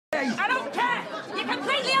me! I don't care! You're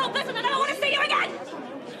completely hopeless and I don't want to see you again!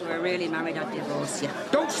 If we're really married, I'd divorce you.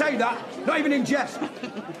 Don't say that! Not even in jest!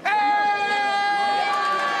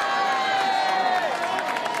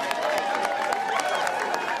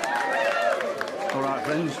 All right,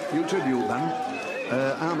 friends, you tribute band.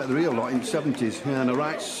 I met the real lot in the 70s, and a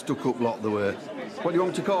right stuck-up lot they were. What do you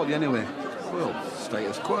want me to call you, anyway? Well,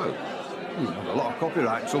 status quo. I've got a lot of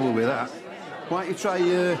copyright trouble with that. Why don't you try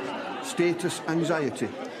status anxiety?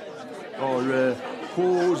 Or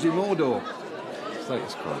Quasimodo?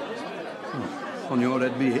 Status quo. On your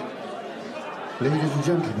head be it. Ladies and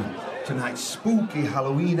gentlemen, tonight's spooky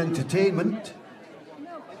Halloween entertainment,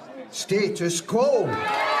 Status Quo.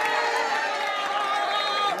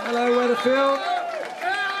 Hello, Weatherfield.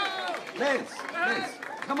 Liz,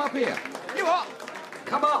 come up here. You what?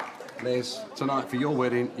 Come up. Liz, tonight for your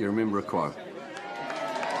wedding, you remember a quote.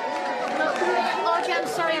 Audrey, I'm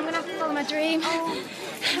sorry, I'm going to have to follow my dream.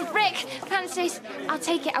 Rick, Francis, I'll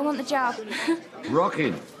take it, I want the job.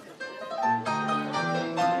 Rocking.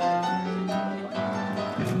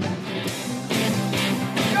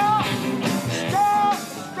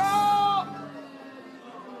 Stop!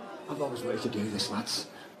 I've always wanted to do this, lads.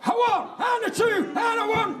 A one, and a two, and a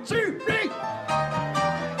 1, 2, 3.